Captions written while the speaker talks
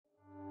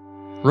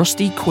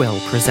Rusty Quill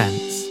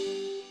presents.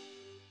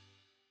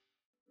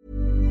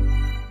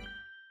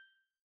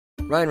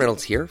 Ryan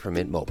Reynolds here from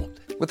Mint Mobile.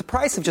 With the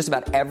price of just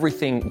about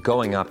everything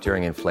going up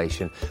during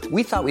inflation,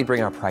 we thought we'd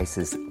bring our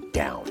prices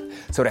down.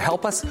 So to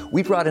help us,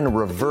 we brought in a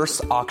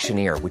reverse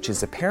auctioneer, which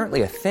is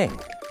apparently a thing.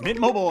 Mint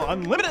Mobile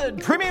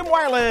Unlimited Premium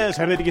Wireless.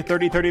 How to get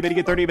 30, 30, bit to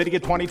get 30, bit to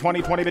get 20,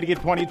 20, 20, bit to get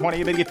 20,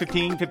 20, bit to get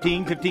 15,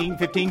 15, 15,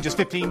 15, just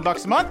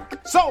 $15 a month?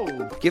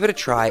 Sold! Give it a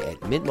try at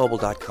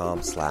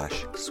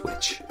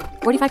mintmobile.com/switch.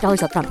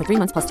 $45 up front for 3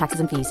 months plus taxes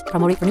and fees.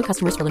 Promo rate for new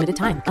customers for limited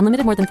time.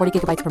 Unlimited more than 40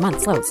 gigabytes per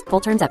month. Slows full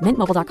terms at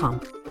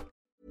mintmobile.com.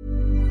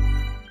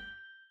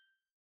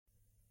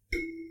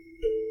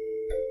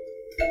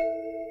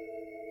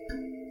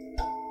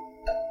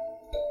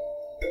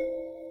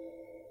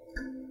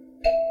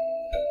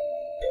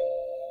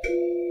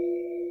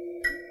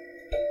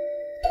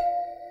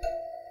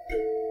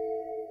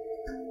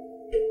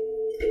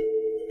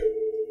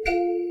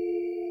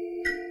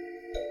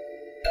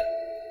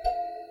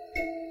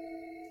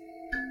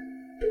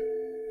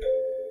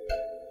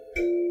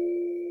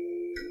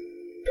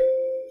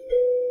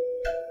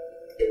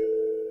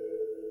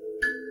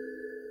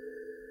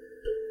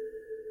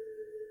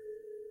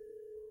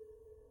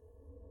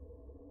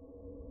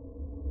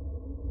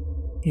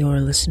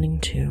 You're listening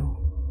to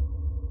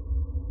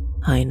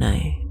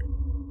Hainai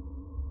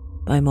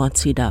by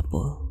Motsi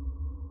Dapul.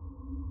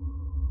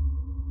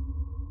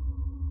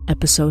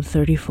 Episode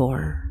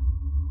 34,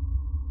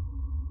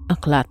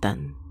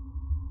 Aklatan,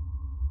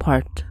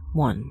 Part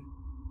 1.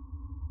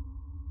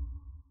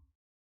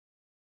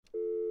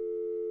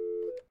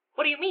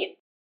 What do you mean?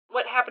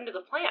 What happened to the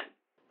plan?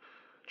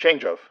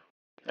 Change of.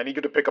 I need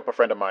you to pick up a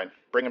friend of mine.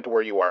 Bring him to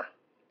where you are.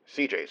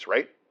 CJ's,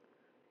 right?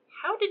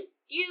 How did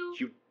you...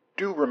 You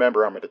do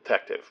remember I'm a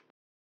detective.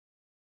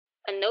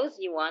 A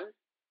nosy one?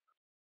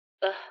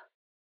 Ugh.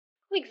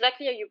 Who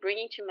exactly are you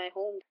bringing to my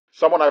home?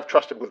 Someone I've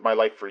trusted with my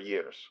life for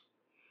years.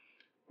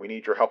 We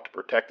need your help to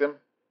protect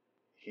him.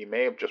 He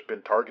may have just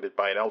been targeted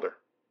by an elder.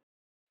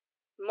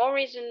 More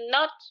reason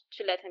not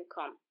to let him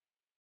come.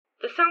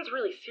 This sounds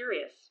really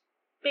serious.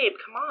 Babe,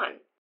 come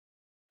on.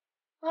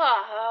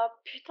 Ah,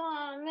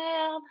 putain,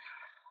 merde.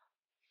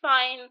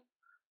 Fine.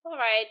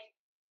 Alright.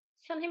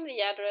 Send him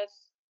the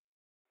address.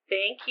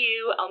 Thank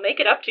you. I'll make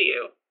it up to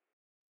you.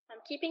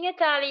 I'm keeping a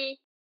tally.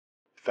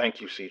 Thank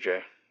you,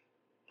 CJ.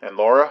 And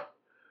Laura,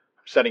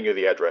 I'm sending you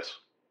the address.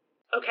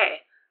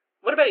 Okay.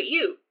 What about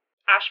you?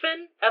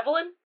 Ashvin?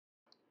 Evelyn?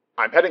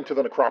 I'm heading to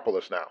the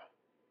necropolis now.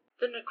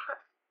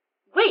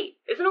 Wait,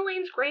 isn't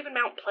Elaine's grave in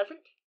Mount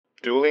Pleasant?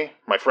 Dooley,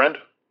 my friend,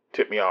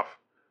 tipped me off.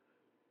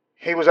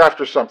 He was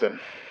after something.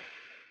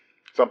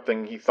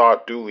 Something he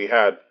thought Dooley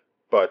had,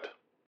 but...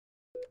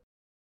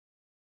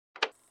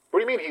 What do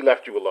you mean he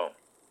left you alone?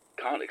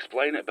 Can't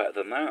explain it better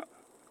than that.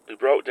 He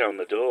broke down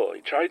the door.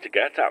 He tried to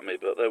get at me,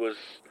 but there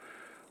was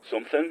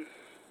something.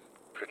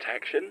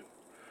 Protection,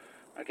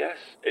 I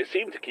guess. It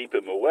seemed to keep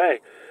him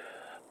away.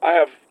 I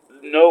have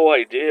no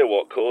idea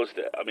what caused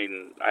it. I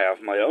mean, I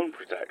have my own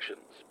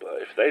protections,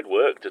 but if they'd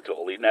worked at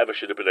all, he never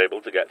should have been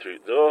able to get through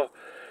the door.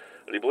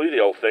 And he blew the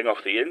whole thing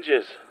off the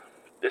hinges.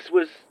 It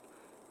was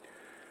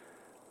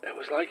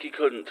like he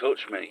couldn't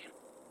touch me.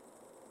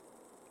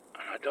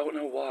 And I don't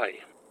know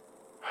why.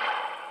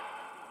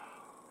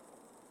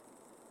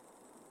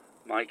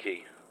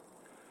 Mikey,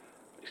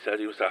 he said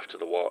he was after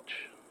the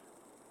watch.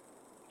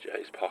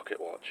 Jay's pocket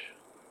watch.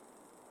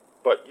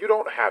 But you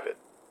don't have it.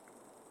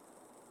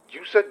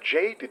 You said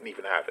Jay didn't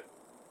even have it.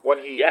 When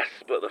he...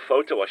 Yes, but the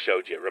photo I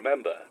showed you,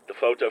 remember? The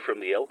photo from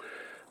the Ill?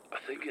 I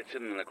think it's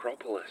in the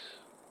necropolis.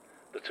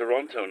 The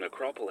Toronto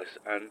necropolis,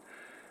 and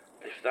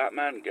if that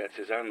man gets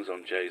his hands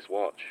on Jay's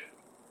watch...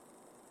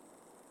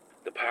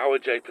 The power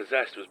Jay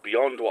possessed was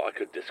beyond what I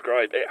could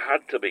describe. It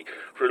had to be,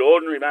 for an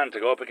ordinary man to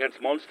go up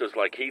against monsters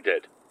like he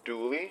did.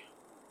 Dooley,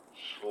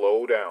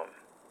 slow down.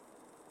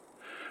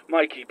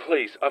 Mikey,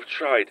 please, I've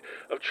tried.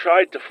 I've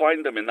tried to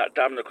find them in that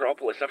damn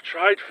necropolis. I've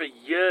tried for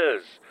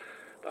years,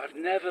 but I've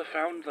never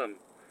found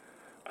them.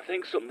 I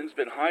think something's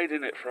been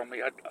hiding it from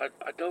me.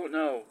 I don't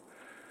know.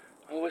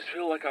 I always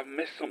feel like I've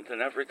missed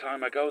something every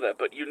time I go there,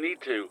 but you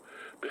need to,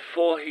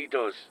 before he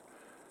does.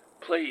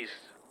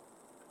 Please.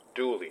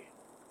 Dooley,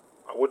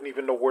 I wouldn't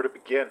even know where to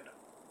begin.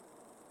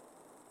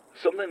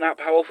 Something that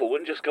powerful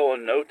wouldn't just go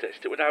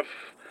unnoticed.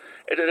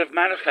 It'd have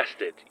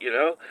manifested, you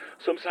know?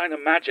 Some sign of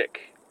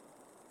magic.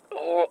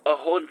 Or a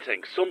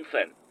haunting,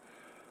 something.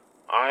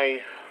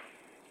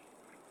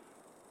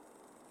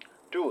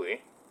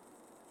 Dooley,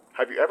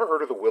 have you ever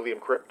heard of the William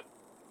Crypt?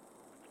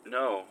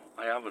 No,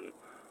 I haven't.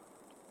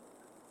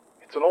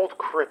 It's an old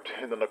crypt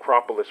in the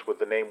necropolis with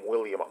the name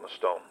William on the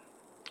stone.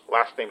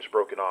 Last name's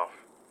broken off.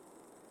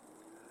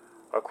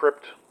 A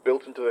crypt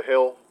built into the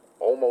hill,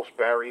 almost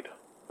buried,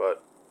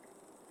 but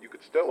you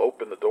could still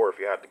open the door if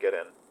you had to get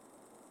in.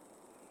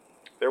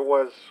 There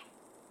was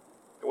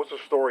a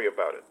story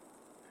about it.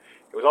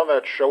 It was on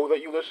that show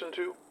that you listened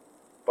to,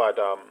 but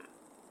I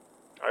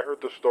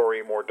heard the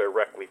story more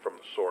directly from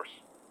the source.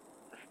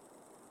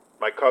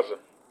 My cousin,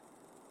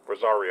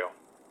 Rosario,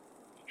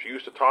 she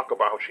used to talk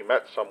about how she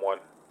met someone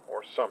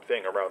or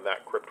something around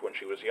that crypt when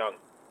she was young.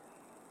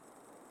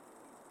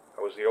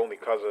 I was the only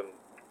cousin,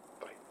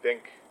 I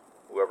think,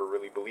 who ever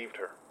really believed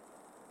her.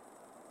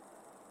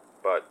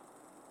 But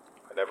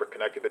I never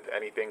connected it to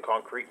anything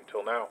concrete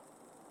until now.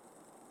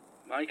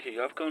 Mikey,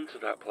 I've gone to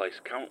that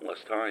place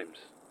countless times.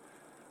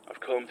 I've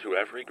combed through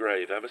every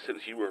grave ever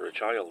since you were a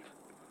child.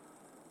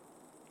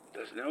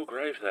 There's no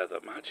grave there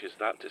that matches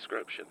that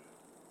description.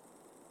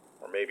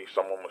 Or maybe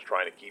someone was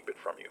trying to keep it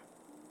from you.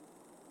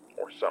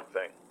 Or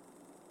something.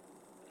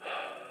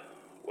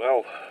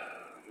 Well,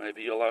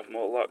 maybe you'll have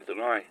more luck than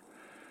I,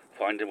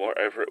 finding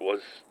whatever it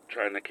was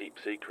trying to keep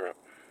secret.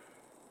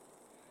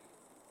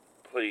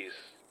 Please,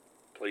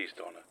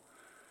 Donna.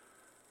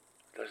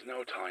 There's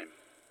no time.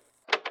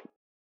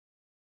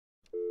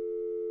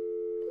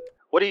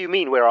 What do you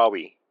mean, where are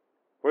we?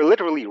 We're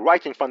literally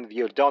right in front of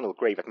the O'Donnell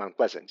grave at Mount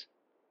Pleasant.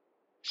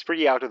 It's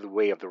pretty out of the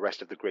way of the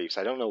rest of the graves,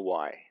 I don't know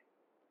why.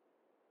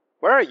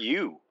 Where are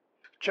you?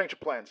 Change of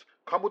plans.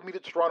 Come with me to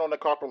Toronto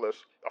Necropolis.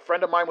 A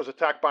friend of mine was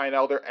attacked by an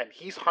elder, and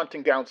he's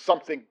hunting down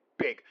something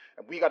big,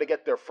 and we gotta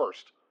get there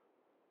first.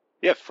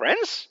 You have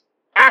friends?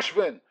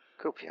 Ashvin!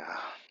 Kupia.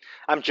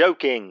 I'm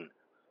joking.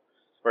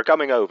 We're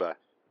coming over.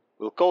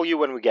 We'll call you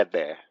when we get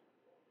there.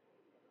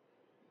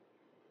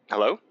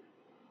 Hello?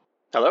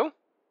 Hello?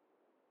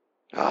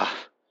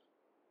 Ah.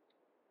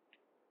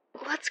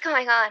 What's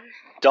going on?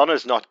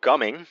 Donna's not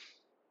coming,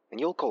 and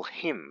you'll call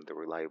him the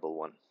reliable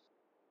one.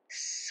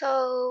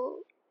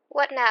 So,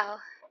 what now?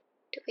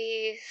 Do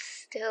we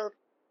still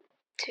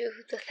do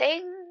the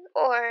thing,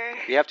 or...?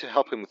 We have to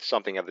help him with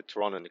something at the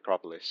Toronto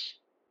Necropolis.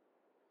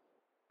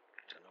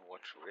 Don't know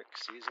what Rick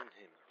sees in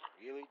him.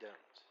 I really don't.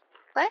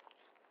 What?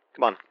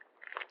 Come on.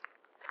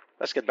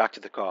 Let's get back to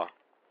the car.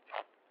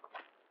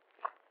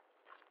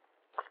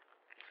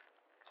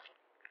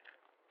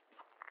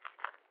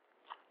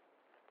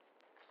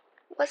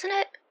 Wasn't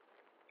it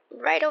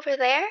right over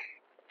there?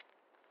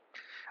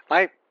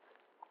 I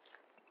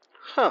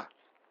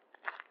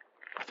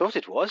thought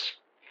it was.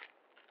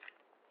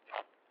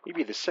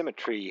 Maybe the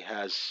cemetery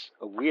has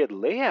a weird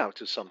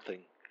layout or something.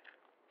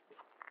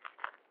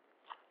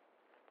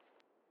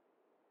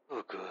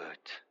 Oh, good.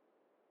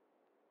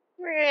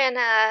 We're in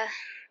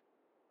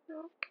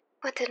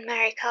what did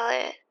Mary call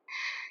it?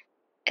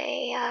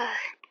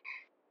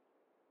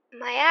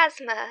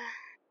 Miasma,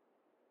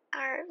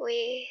 aren't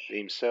we?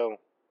 Seems so.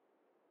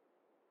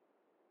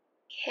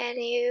 Can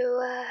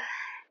you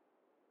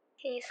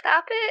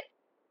stop it?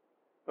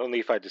 Only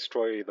if I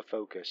destroy the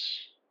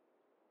focus.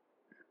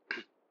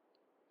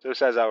 So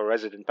says our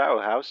resident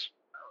powerhouse.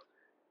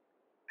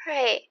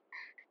 Right.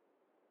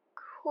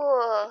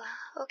 Cool.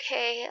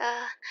 Okay,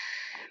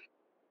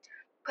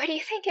 where do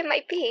you think it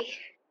might be?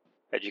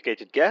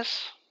 Educated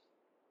guess?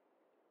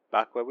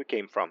 Back where we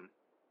came from.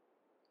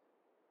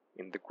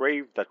 In the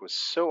grave that was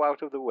so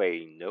out of the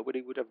way,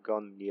 nobody would have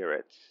gone near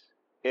it,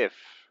 if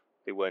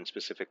they weren't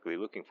specifically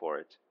looking for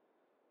it.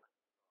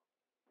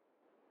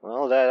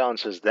 Well, that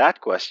answers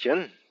that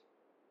question.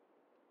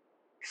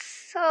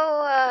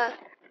 So,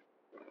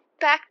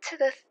 back to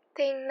the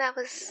thing that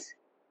was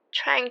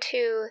trying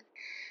to...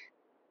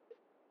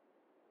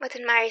 What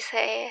did Mary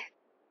say?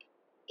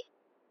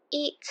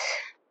 Eat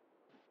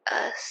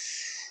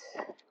us.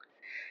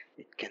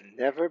 It can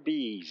never be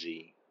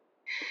easy.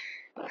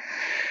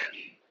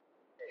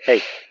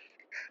 Hey,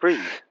 breathe.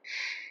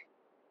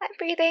 I'm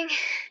breathing.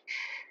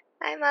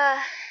 I'm,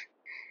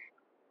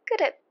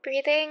 good at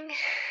breathing.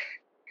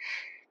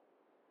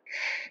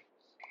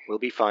 We'll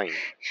be fine.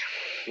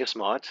 You're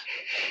smart.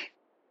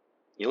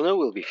 You'll know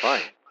we'll be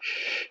fine.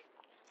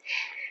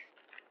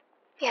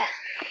 Yeah,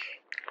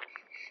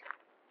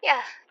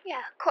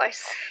 of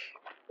course.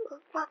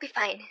 We'll be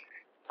fine.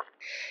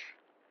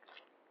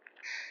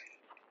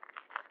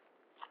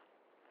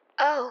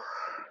 Oh.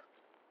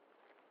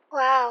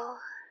 Wow.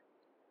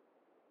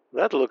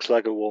 That looks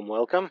like a warm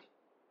welcome.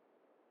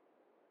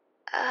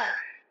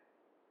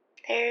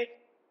 There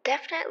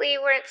definitely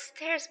weren't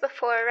stairs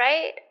before,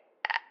 right?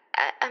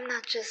 I'm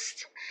not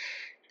just,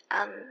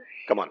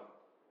 Come on.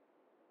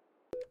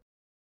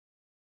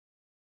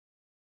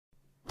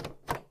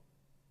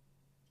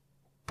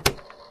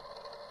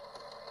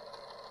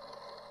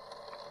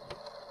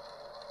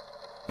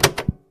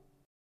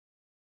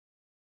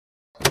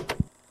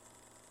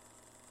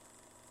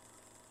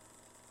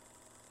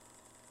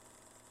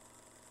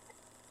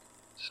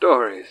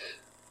 Stories.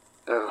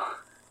 Oh,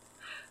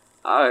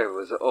 I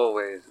was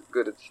always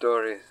good at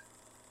stories.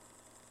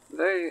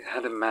 They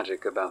had a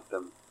magic about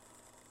them.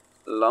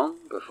 Long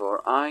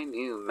before I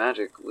knew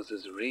magic was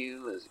as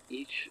real as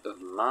each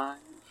of my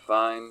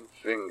fine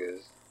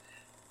fingers.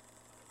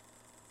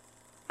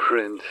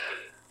 Print,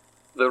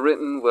 the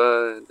written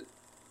word.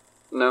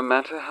 No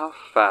matter how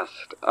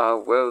fast our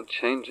world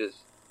changes,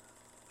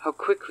 how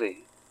quickly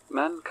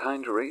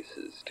mankind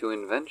races to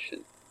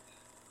invention,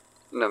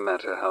 no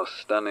matter how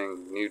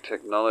stunning new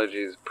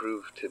technologies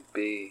prove to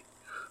be,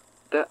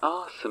 there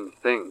are some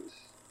things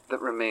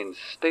that remain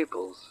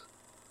staples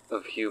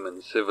of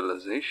human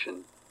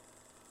civilization.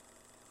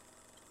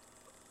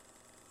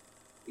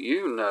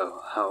 You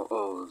know how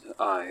old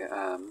I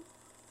am.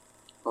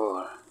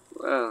 Or,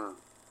 well,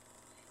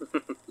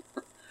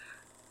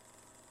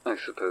 I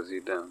suppose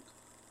you don't,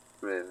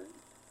 really.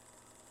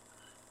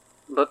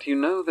 But you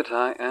know that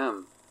I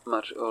am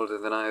much older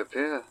than I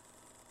appear.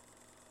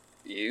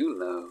 You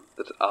know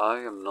that I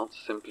am not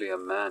simply a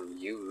man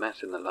you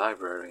met in the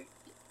library,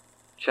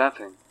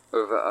 chatting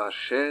over our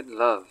shared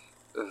love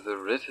of the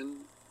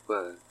written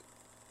word.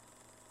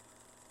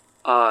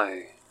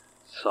 I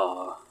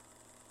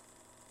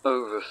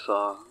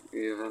oversaw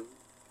even,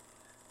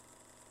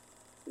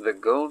 the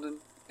golden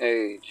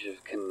age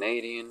of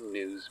Canadian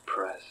news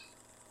press.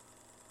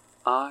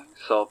 I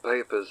saw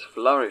papers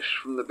flourish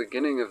from the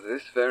beginning of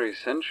this very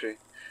century.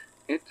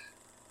 It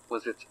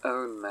was its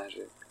own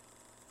magic,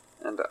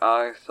 and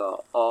I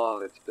saw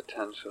all its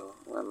potential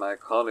when my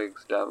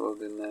colleagues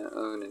dabbled in their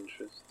own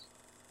interests.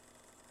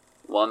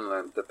 One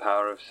learned the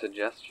power of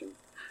suggestion,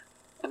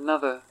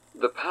 another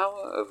the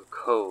power of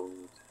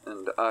cold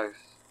and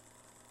ice.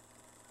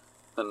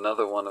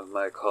 Another one of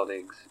my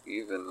colleagues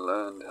even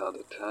learned how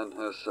to turn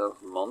herself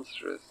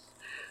monstrous,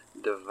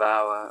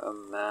 devour a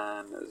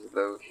man as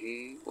though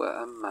he were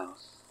a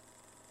mouse.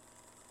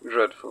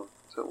 Dreadful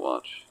to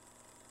watch,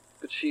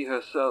 but she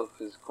herself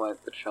is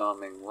quite the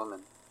charming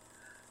woman,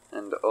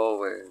 and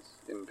always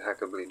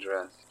impeccably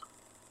dressed.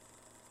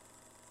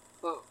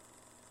 Oh,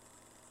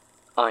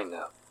 I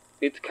know,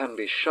 it can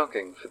be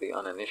shocking for the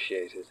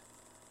uninitiated.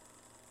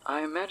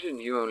 I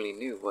imagine you only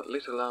knew what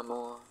little our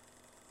more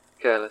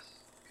careless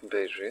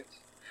compatriots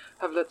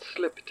have let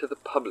slip to the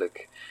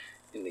public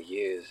in the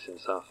years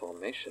since our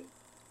formation.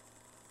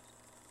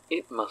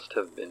 It must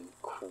have been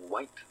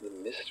quite the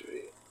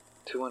mystery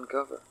to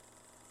uncover.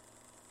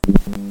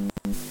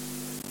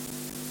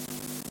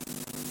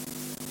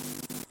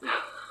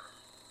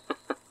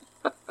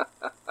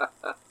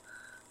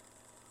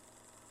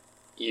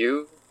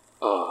 You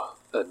are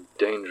a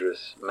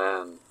dangerous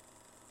man,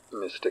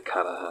 Mr.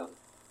 Callahan,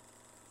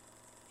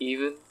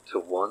 even to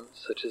one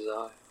such as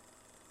I.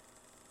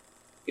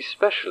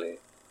 Especially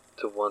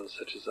to one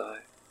such as I.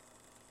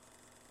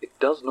 It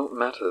does not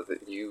matter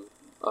that you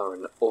are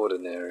an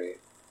ordinary,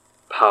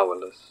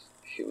 powerless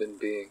human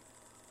being,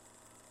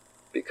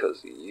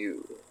 because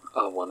you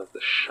are one of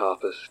the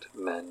sharpest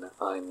men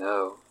I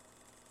know.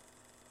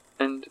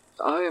 And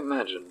I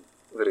imagine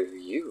that if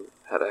you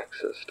had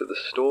access to the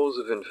stores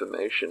of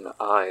information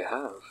I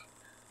have,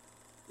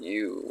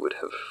 you would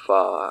have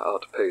far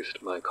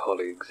outpaced my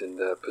colleagues in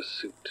their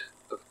pursuit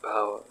of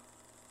power.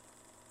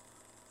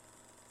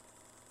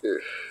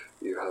 If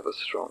you have a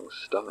strong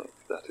stomach,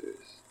 that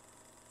is,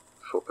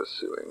 for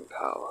pursuing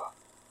power.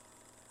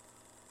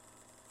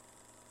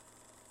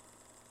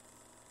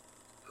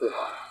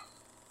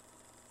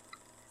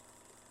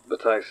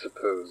 But I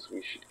suppose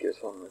we should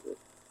get on with it.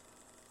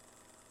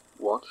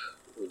 What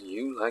would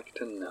you like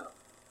to know?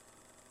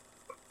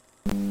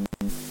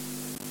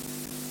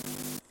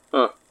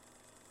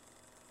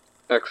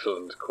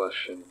 Excellent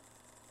question.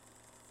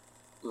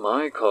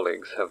 My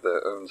colleagues have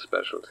their own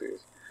specialties,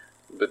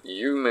 but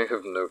you may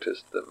have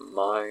noticed that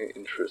my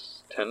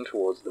interests tend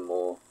towards the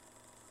more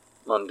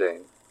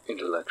mundane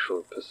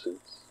intellectual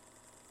pursuits.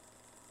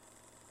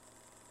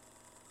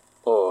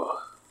 Or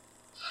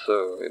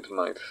so it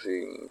might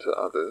seem to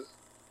others.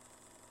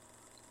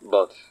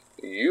 But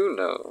you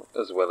know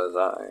as well as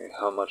I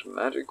how much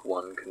magic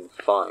one can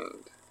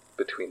find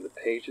between the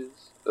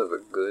pages of a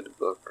good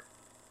book.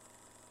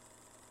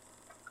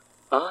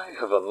 I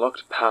have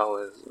unlocked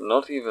powers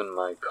not even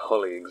my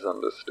colleagues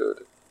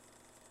understood.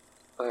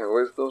 I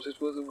always thought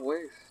it was a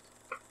waste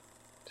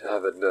to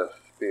have a death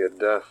be a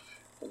death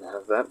and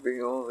have that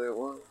be all there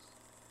was.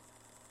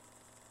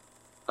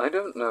 I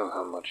don't know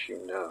how much you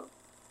know,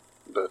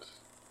 but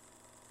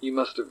you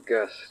must have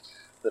guessed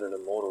that an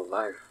immortal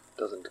life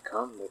doesn't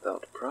come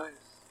without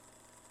price.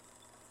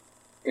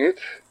 It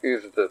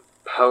is the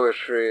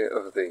poetry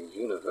of the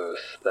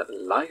universe that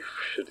life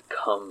should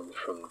come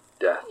from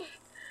death.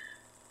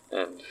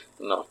 And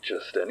not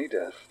just any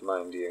death,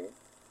 mind you.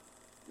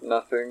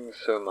 Nothing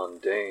so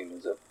mundane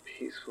as a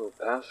peaceful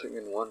passing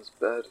in one's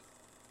bed,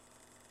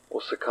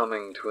 or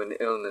succumbing to an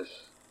illness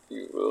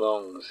you've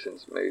long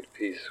since made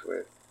peace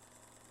with.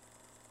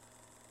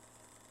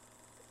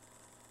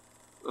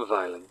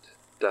 Violent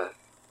death.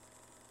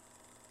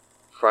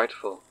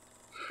 Frightful,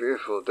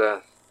 fearful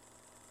death.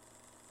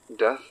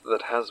 Death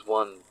that has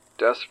one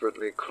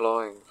desperately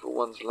clawing for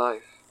one's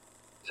life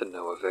to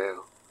no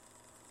avail.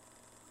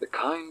 The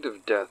kind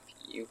of death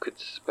you could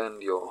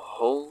spend your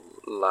whole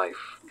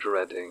life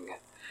dreading.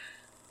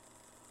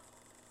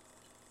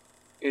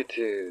 It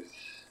is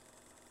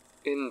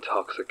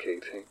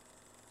intoxicating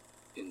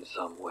in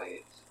some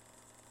ways.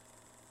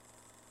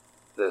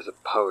 There's a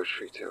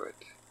poetry to it,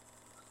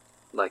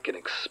 like an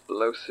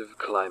explosive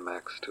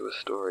climax to a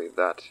story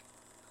that,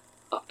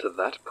 up to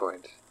that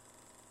point,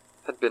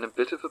 had been a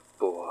bit of a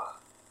bore.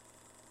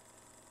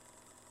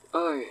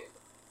 I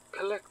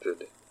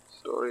collected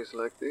stories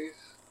like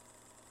these,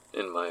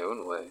 in my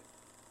own way.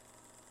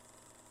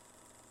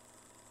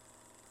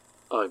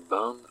 I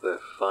bound their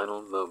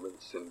final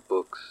moments in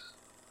books,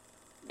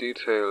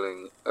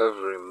 detailing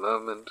every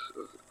moment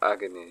of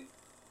agony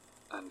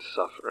and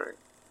suffering.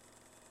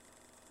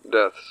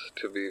 Deaths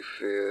to be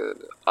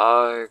feared.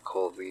 I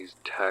call these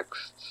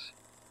texts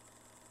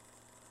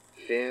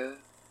Fear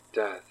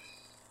Deaths.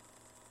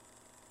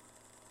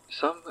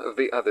 Some of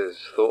the others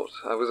thought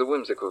I was a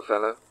whimsical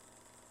fellow.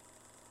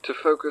 To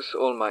focus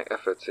all my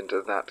efforts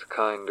into that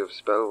kind of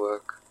spell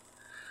work,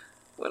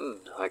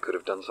 when I could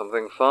have done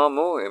something far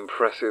more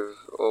impressive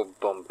or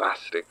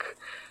bombastic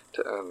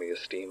to earn the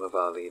esteem of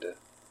our leader.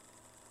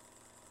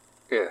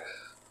 Yes,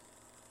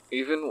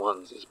 even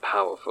ones as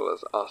powerful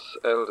as us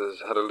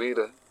elders had a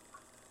leader.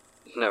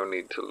 No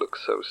need to look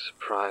so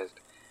surprised.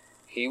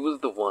 He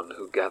was the one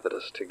who gathered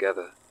us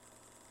together,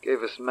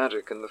 gave us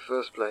magic in the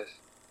first place.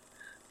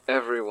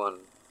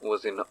 Everyone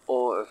was in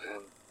awe of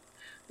him,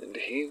 and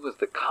he was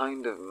the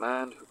kind of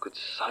man who could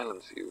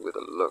silence you with a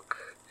look,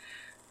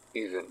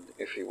 even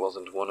if he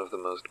wasn't one of the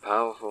most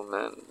powerful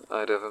men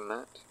I'd ever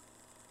met,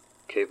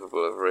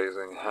 capable of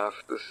raising half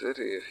the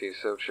city if he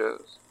so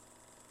chose.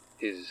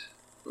 His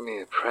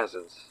mere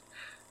presence,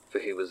 for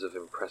he was of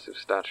impressive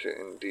stature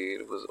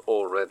indeed, was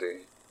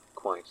already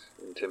quite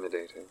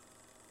intimidating.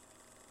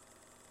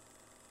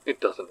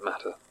 It doesn't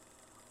matter.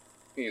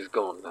 He's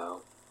gone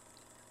now.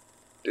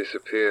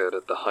 Disappeared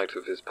at the height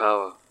of his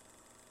power.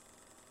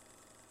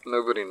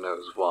 Nobody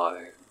knows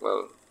why.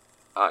 Well,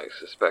 I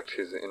suspect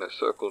his inner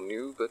circle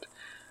knew, but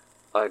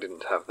I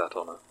didn't have that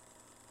honor.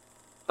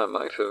 I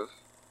might have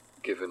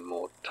given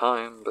more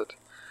time, but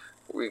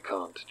we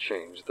can't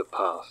change the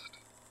past.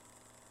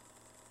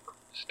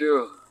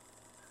 Still,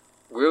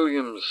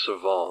 William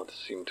Savard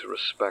seemed to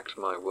respect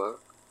my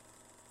work.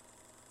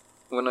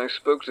 When I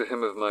spoke to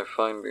him of my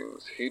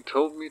findings, he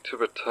told me to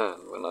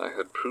return when I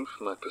had proof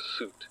my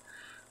pursuit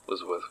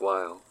was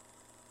worthwhile.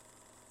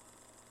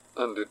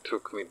 And it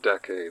took me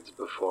decades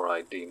before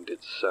I deemed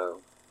it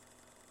so.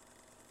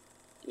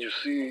 You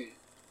see,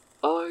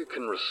 I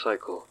can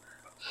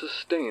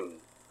sustain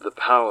the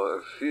power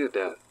of fear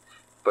death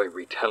by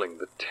retelling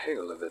the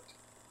tale of it,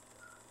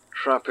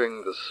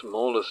 trapping the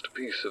smallest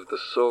piece of the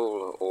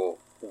soul or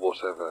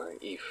whatever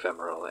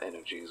ephemeral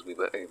energies we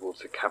were able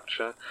to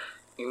capture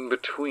in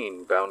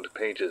between bound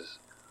pages,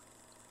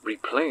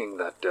 replaying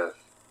that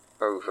death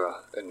over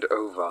and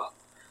over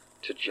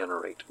to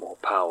generate more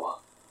power.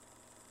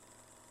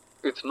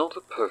 It's not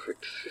a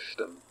perfect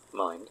system,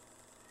 mind.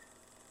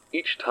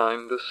 Each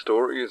time the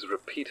story is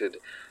repeated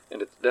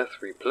and its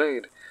death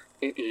replayed,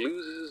 it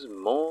loses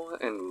more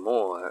and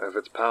more of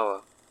its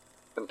power,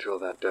 until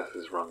that death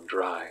is wrung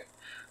dry,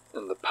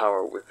 and the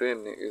power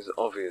within is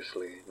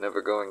obviously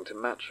never going to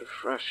match a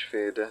fresh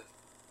fear death.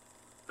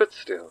 But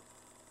still,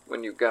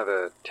 when you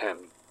gather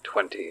 10,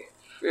 20,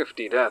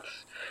 50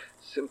 deaths,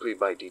 simply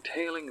by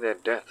detailing their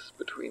deaths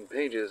between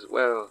pages,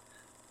 well,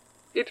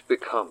 it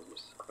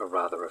becomes a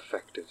rather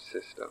effective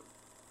system.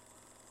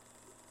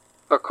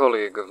 A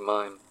colleague of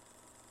mine,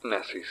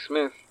 Nessie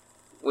Smith,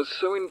 was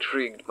so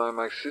intrigued by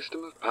my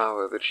system of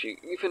power that she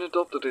even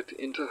adopted it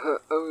into her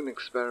own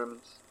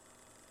experiments.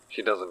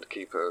 She doesn't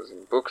keep hers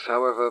in books,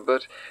 however,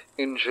 but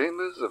in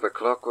chambers of a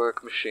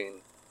clockwork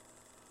machine.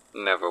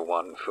 Never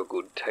one for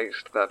good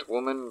taste, that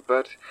woman,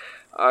 but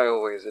I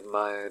always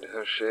admired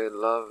her shared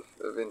love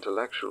of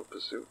intellectual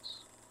pursuits.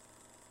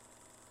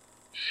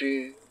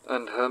 She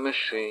and her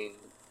machine,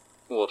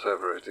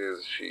 whatever it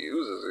is she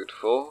uses it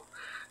for,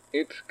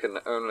 it can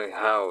only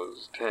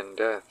house 10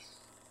 deaths.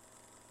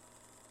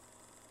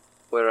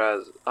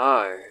 Whereas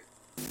I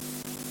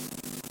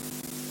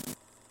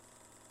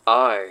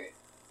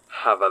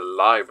have a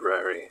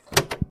library.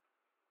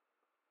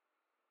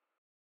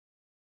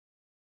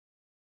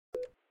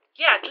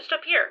 Yeah, just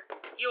up here.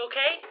 You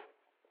okay?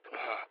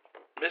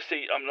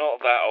 Missy, I'm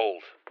not that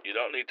old. You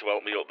don't need to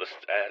help me up the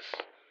stairs.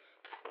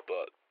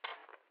 But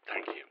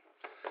thank you.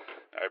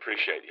 I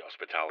appreciate the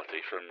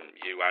hospitality from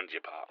you and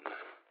your partner.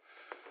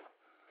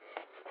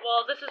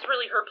 Well, this is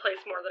really her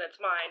place more than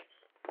it's mine.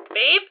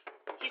 Babe?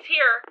 He's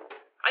here.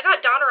 I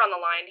got Donner on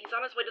the line. He's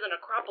on his way to the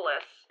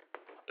necropolis.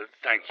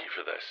 Thank you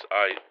for this.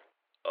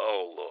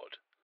 Oh, Lord.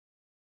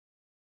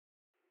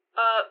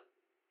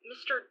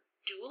 Mr.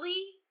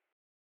 Dooley?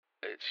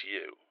 It's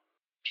you.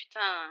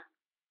 Putain.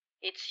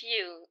 It's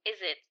you,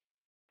 is it?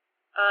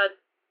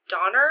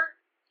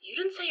 Donner? You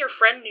didn't say your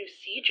friend knew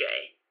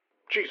CJ.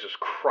 Jesus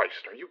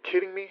Christ, are you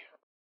kidding me?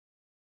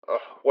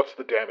 What's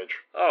the damage?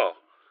 Oh,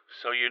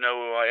 so you know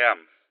who I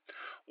am.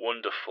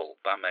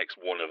 Wonderful. That makes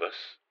one of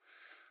us.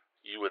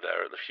 You were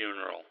there at the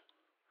funeral.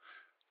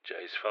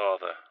 Jay's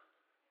father.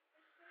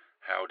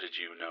 How did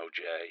you know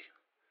Jay?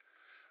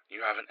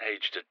 You haven't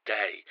aged a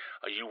day.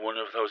 Are you one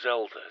of those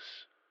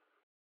elders?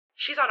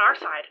 She's on our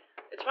side.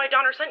 It's why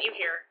Donner sent you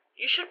here.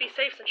 You should be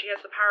safe since she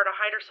has the power to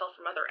hide herself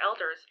from other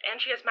elders,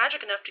 and she has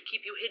magic enough to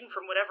keep you hidden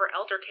from whatever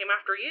elder came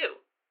after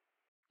you.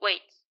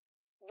 Wait.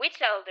 Which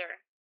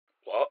elder?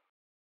 What?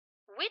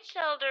 Which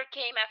elder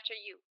came after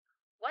you?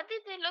 What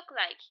did they look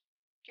like?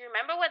 Do you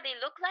remember what they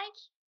looked like?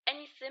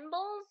 Any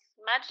symbols?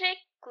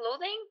 Magic?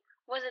 Clothing?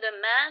 Was it a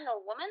man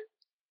or woman?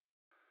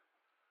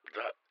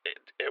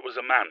 It was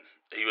a man.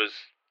 He was,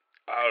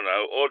 I don't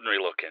know,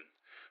 ordinary looking.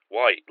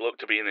 white, looked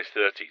to be in his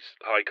 30s,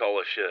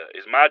 high-collar shirt.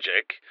 His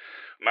magic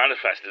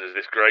manifested as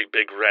this great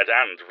big red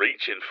hand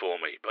reaching for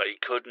me, but he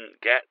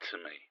couldn't get to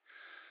me.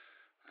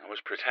 I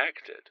was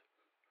protected.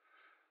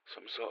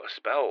 Some sort of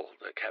spell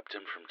that kept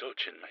him from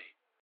touching me.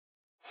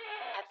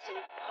 That's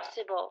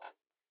impossible.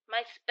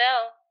 My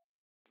spell.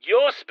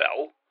 Your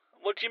spell?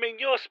 What do you mean,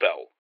 your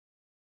spell?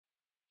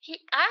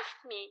 He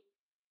asked me.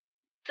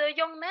 The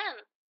young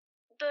man.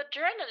 The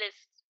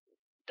journalist.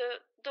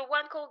 The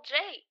one called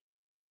Jay.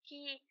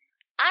 He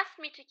asked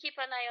me to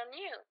keep an eye on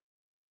you.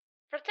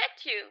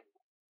 Protect you.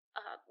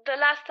 The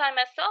last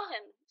time I saw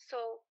him.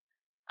 So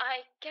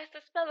I cast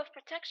a spell of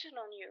protection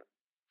on you.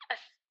 As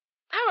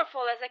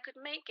powerful as I could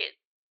make it.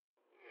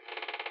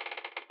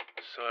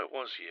 So it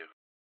was you.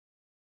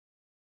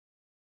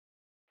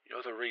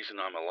 You're the reason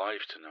I'm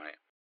alive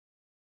tonight.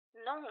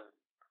 No.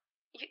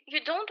 You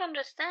don't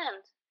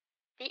understand.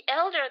 The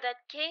elder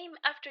that came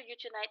after you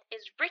tonight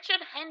is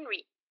Richard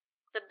Henry,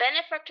 the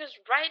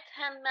benefactor's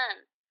right-hand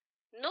man.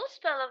 No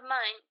spell of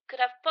mine could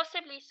have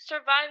possibly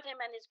survived him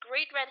and his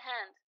great red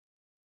hand.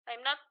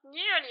 I'm not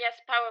nearly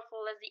as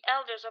powerful as the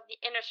elders of the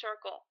inner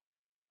circle.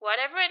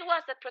 Whatever it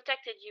was that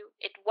protected you,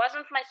 it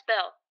wasn't my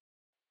spell.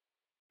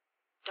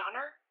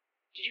 Donner?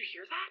 Did you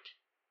hear that?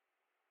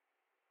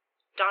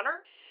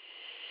 Donner?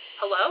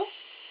 Hello?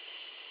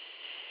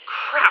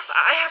 Crap,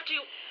 I have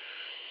to...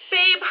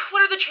 Babe,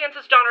 what are the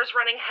chances Donner's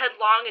running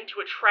headlong into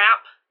a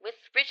trap? With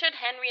Richard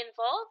Henry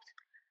involved?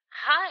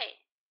 Hi.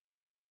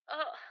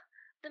 Oh,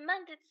 the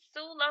man did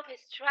so love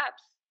his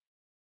traps.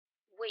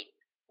 Wait,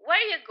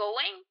 where are you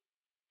going?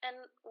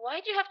 And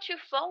why do you have two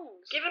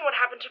phones? Given what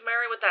happened to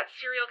Mary with that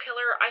serial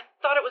killer, I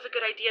thought it was a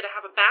good idea to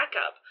have a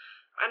backup.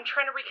 I'm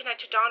trying to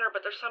reconnect to Donner,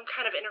 but there's some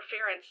kind of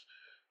interference.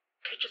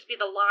 Could just be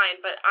the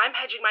line, but I'm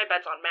hedging my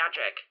bets on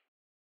magic.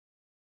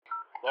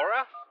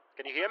 Laura,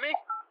 can you hear me?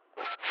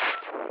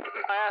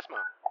 My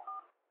asthma.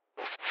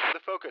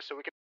 The focus so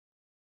we can...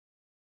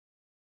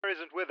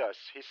 isn't with us.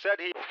 He said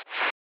he...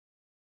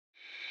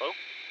 Hello?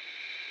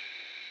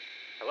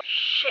 Hello?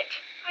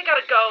 Shit, I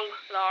gotta go.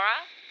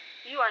 Laura,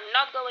 you are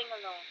not going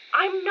alone.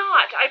 I'm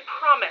not, I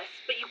promise.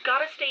 But you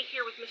gotta stay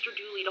here with Mr.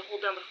 Dooley to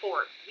hold down the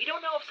fort. We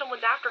don't know if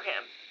someone's after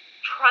him.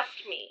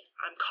 Trust me,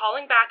 I'm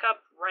calling back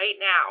up right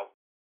now.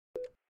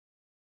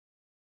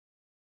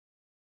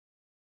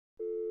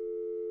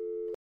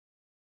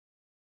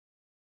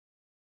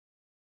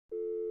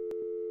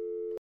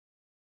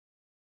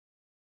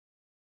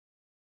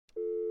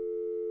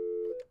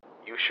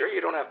 You sure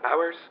you don't have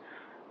powers?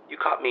 You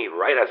caught me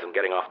right as I'm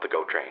getting off the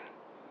GO train.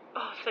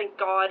 Oh, thank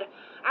God.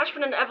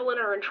 Ashman and Evelyn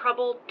are in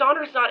trouble.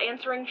 Donner's not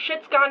answering.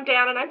 Shit's gone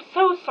down, and I'm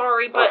so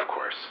sorry, but... Of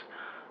course.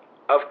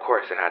 Of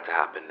course it had to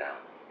happen now.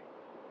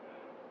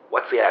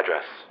 What's the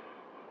address?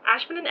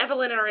 Ashman and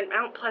Evelyn are in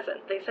Mount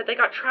Pleasant. They said they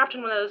got trapped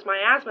in one of those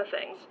miasma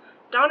things.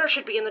 Donner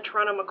should be in the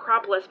Toronto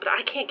Necropolis, but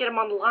I can't get him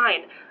on the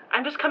line.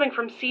 I'm just coming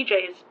from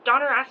CJ's.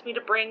 Donner asked me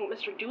to bring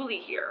Mr. Dooley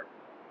here.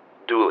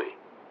 Dooley?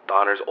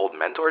 Donner's old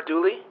mentor,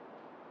 Dooley?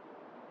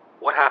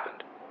 What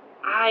happened?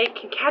 I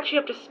can catch you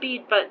up to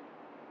speed, but...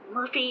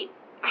 Murphy,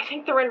 I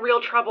think they're in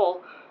real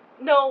trouble.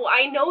 No,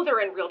 I know they're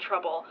in real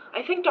trouble.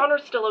 I think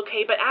Donner's still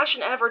okay, but Ash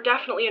and Ev are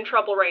definitely in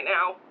trouble right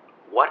now.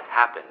 What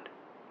happened?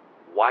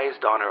 Why is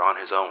Donner on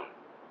his own?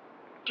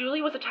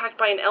 Dooley was attacked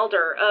by an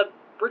elder,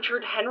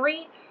 Richard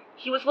Henry.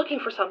 He was looking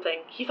for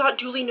something. He thought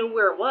Dooley knew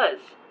where it was.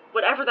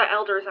 Whatever that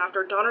elder is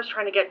after, Donner's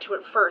trying to get to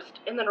it first,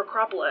 in the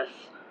necropolis.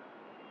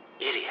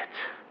 Idiot.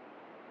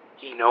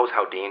 He knows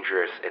how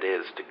dangerous it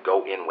is to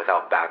go in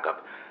without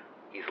backup.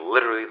 He's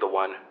literally the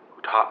one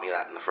who taught me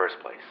that in the first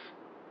place.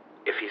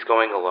 If he's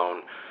going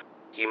alone,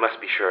 he must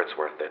be sure it's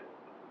worth it.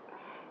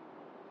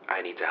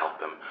 I need to help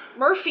him.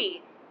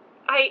 Murphy,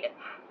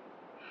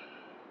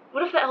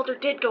 what if the elder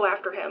did go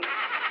after him?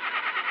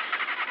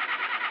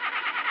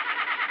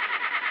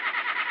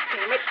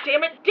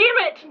 Damn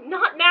it!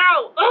 Not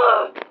now!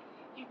 Ugh!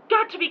 You've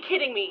got to be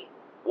kidding me.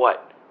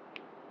 What?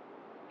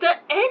 The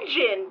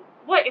engine!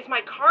 What, is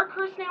my car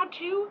cursed now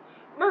too?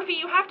 Murphy,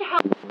 you have to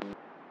help.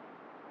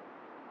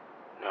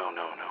 No.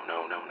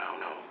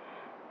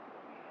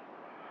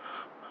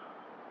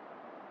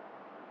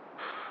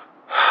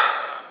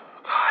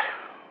 God,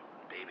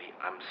 baby,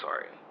 I'm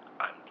sorry.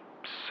 I'm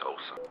so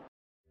sorry.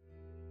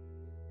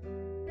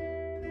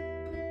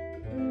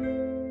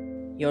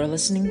 You're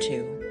listening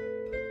to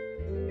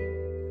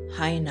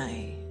Hai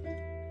Nai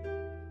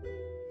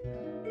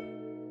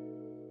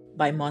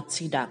by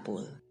Motsi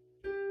Dapul.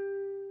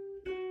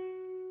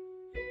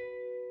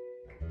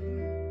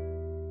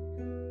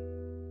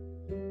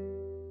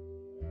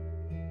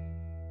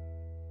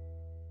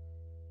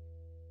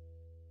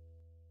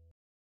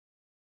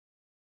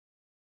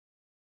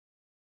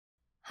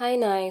 Hai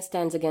Nai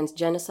stands against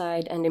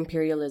genocide and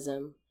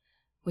imperialism,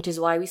 which is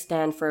why we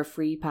stand for a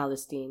free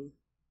Palestine.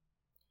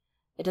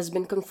 It has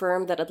been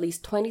confirmed that at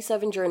least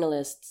 27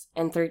 journalists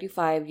and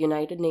 35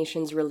 United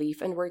Nations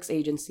Relief and Works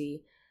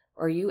Agency,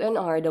 or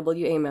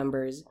UNRWA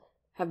members,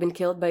 have been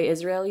killed by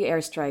Israeli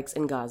airstrikes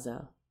in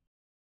Gaza.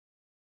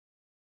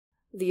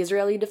 The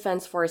Israeli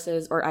Defense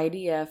Forces, or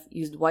IDF,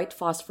 used white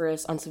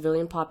phosphorus on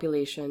civilian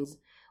populations,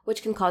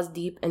 which can cause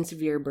deep and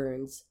severe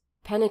burns,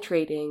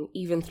 penetrating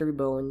even through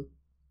bone,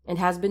 and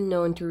has been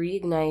known to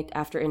reignite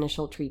after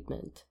initial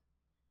treatment.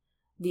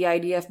 The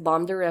IDF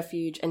bombed a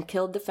refuge and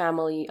killed the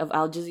family of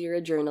Al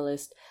Jazeera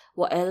journalist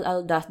Wael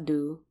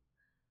al-Dahdu.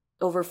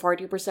 Over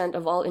 40%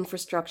 of all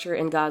infrastructure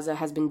in Gaza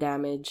has been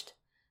damaged.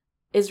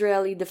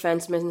 Israeli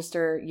Defense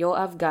Minister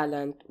Yoav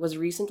Gallant was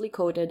recently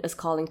quoted as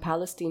calling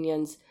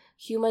Palestinians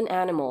human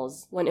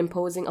animals when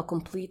imposing a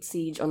complete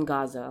siege on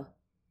Gaza.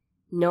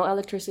 No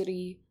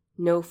electricity,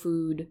 no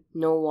food,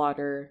 no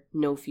water,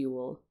 no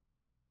fuel.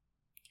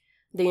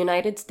 The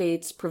United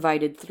States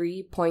provided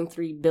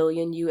 $3.3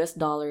 billion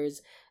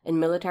in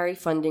military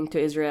funding to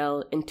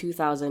Israel in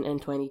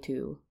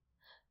 2022.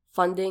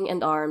 Funding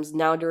and arms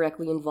now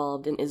directly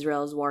involved in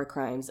Israel's war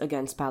crimes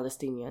against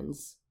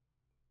Palestinians.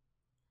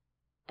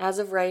 As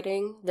of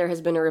writing, there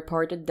has been a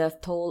reported death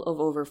toll of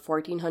over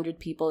 1,400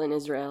 people in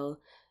Israel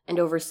and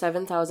over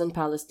 7,000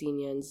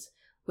 Palestinians,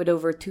 with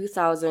over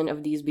 2,000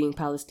 of these being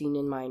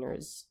Palestinian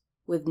minors,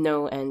 with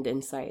no end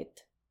in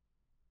sight.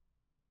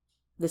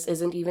 This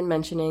isn't even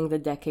mentioning the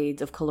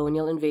decades of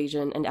colonial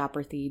invasion and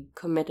apartheid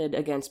committed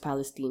against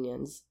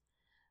Palestinians,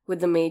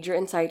 with the major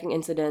inciting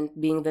incident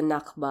being the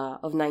Nakba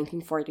of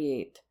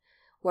 1948,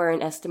 where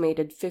an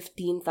estimated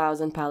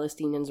 15,000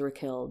 Palestinians were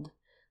killed,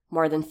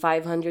 more than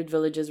 500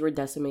 villages were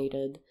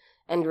decimated,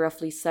 and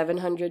roughly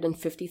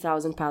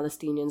 750,000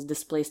 Palestinians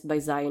displaced by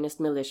Zionist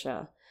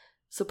militia,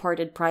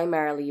 supported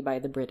primarily by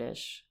the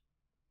British.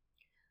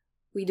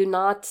 We do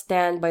not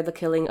stand by the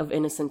killing of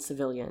innocent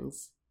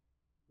civilians.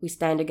 We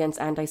stand against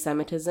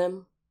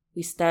anti-Semitism.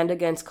 We stand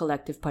against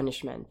collective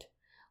punishment.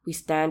 We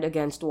stand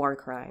against war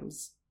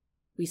crimes.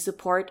 We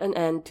support an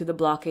end to the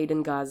blockade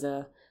in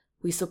Gaza.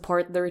 We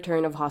support the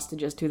return of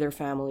hostages to their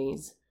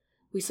families.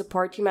 We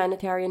support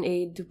humanitarian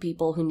aid to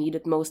people who need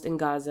it most in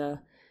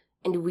Gaza.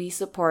 And we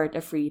support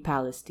a free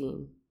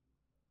Palestine.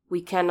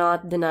 We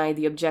cannot deny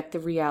the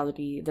objective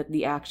reality that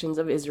the actions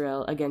of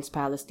Israel against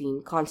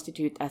Palestine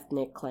constitute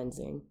ethnic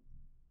cleansing.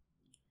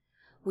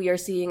 We are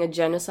seeing a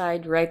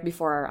genocide right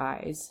before our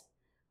eyes.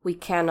 We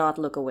cannot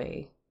look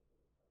away.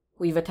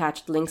 We've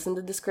attached links in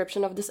the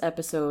description of this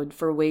episode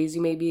for ways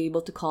you may be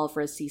able to call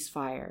for a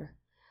ceasefire,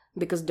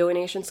 because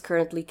donations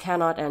currently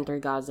cannot enter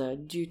Gaza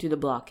due to the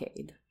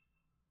blockade.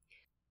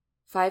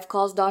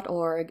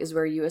 5calls.org is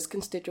where U.S.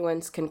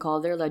 constituents can call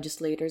their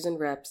legislators and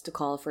reps to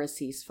call for a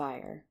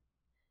ceasefire.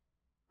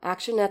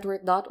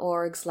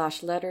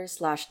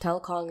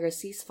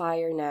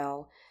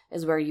 actionnetwork.org/letter/tell-Congress-ceasefire-now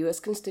is where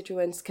U.S.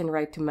 constituents can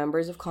write to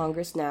members of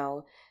Congress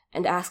now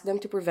and ask them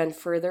to prevent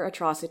further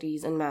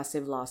atrocities and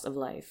massive loss of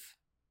life.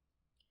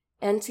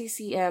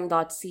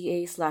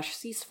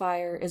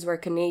 nccm.ca/ceasefire is where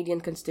Canadian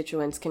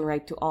constituents can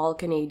write to all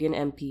Canadian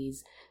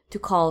MPs to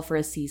call for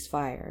a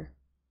ceasefire.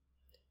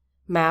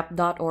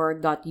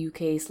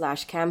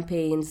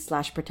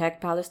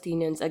 map.org.uk/campaigns/protect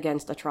Palestinians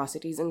against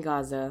atrocities in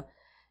Gaza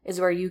is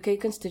where UK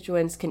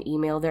constituents can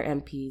email their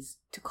MPs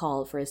to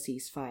call for a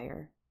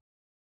ceasefire.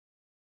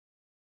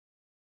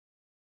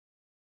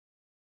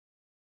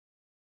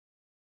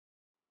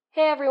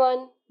 Hey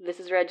everyone, this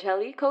is Reg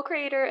Helly,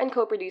 co-creator and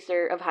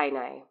co-producer of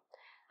Hainai.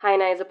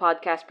 Hainai is a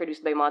podcast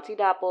produced by Motsi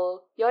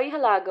Dapol, Yoy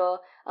Halago,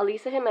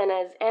 Alisa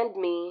Jimenez, and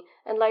me,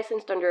 and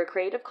licensed under a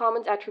Creative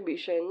Commons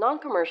Attribution,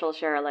 Non-Commercial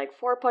Share-alike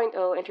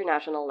 4.0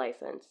 International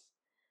License.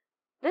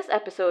 This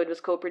episode was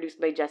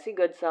co-produced by Jesse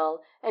Goodsell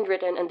and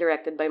written and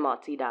directed by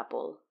Motsi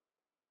Dapol.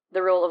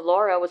 The role of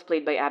Laura was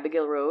played by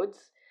Abigail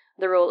Rhodes,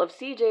 the role of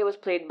CJ was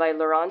played by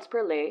Laurence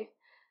Perlet,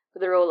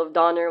 the role of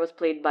Donner was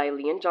played by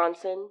Leon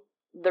Johnson,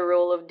 the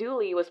role of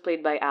Dooley was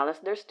played by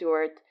Alistair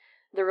Stewart,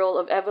 the role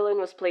of Evelyn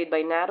was played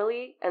by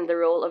Natalie, and the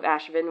role of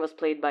Ashvin was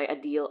played by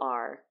Adil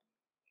R.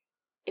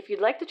 If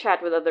you'd like to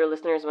chat with other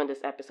listeners when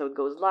this episode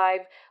goes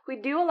live, we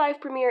do a live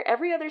premiere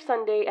every other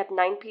Sunday at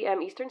 9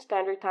 p.m. Eastern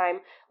Standard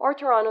Time or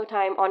Toronto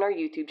time on our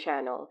YouTube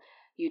channel,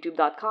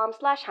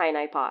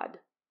 youtube.com/HainaiPod.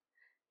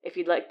 If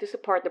you'd like to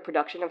support the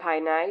production of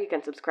Hainai, you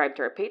can subscribe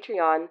to our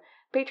Patreon,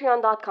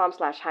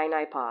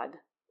 patreon.com/HainaiPod.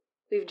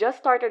 We've just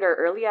started our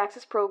early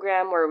access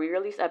program where we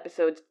release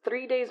episodes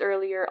 3 days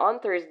earlier on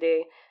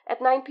Thursday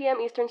at 9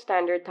 p.m. Eastern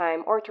Standard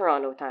Time or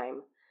Toronto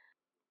time.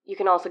 You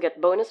can also get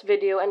bonus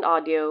video and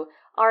audio,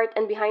 art,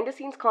 and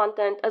behind-the-scenes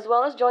content, as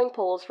well as join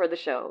polls for the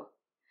show.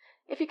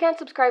 If you can't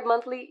subscribe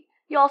monthly,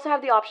 you also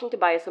have the option to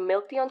buy us some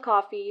milk tea on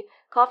Ko-fi,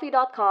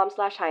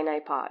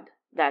 ko-fi.com/HainaiPod.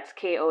 That's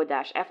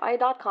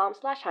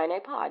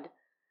ko-fi.com/HainaiPod.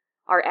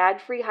 Our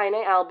ad-free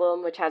Hainai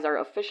album, which has our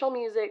official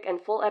music and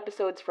full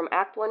episodes from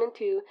Act 1 and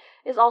 2,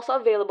 is also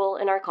available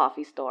in our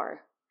Ko-fi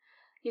store.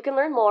 You can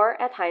learn more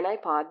at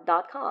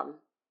hainaipod.com.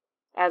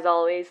 As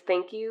always,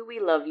 thank you, we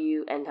love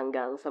you, and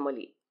hanggang sa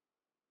muli.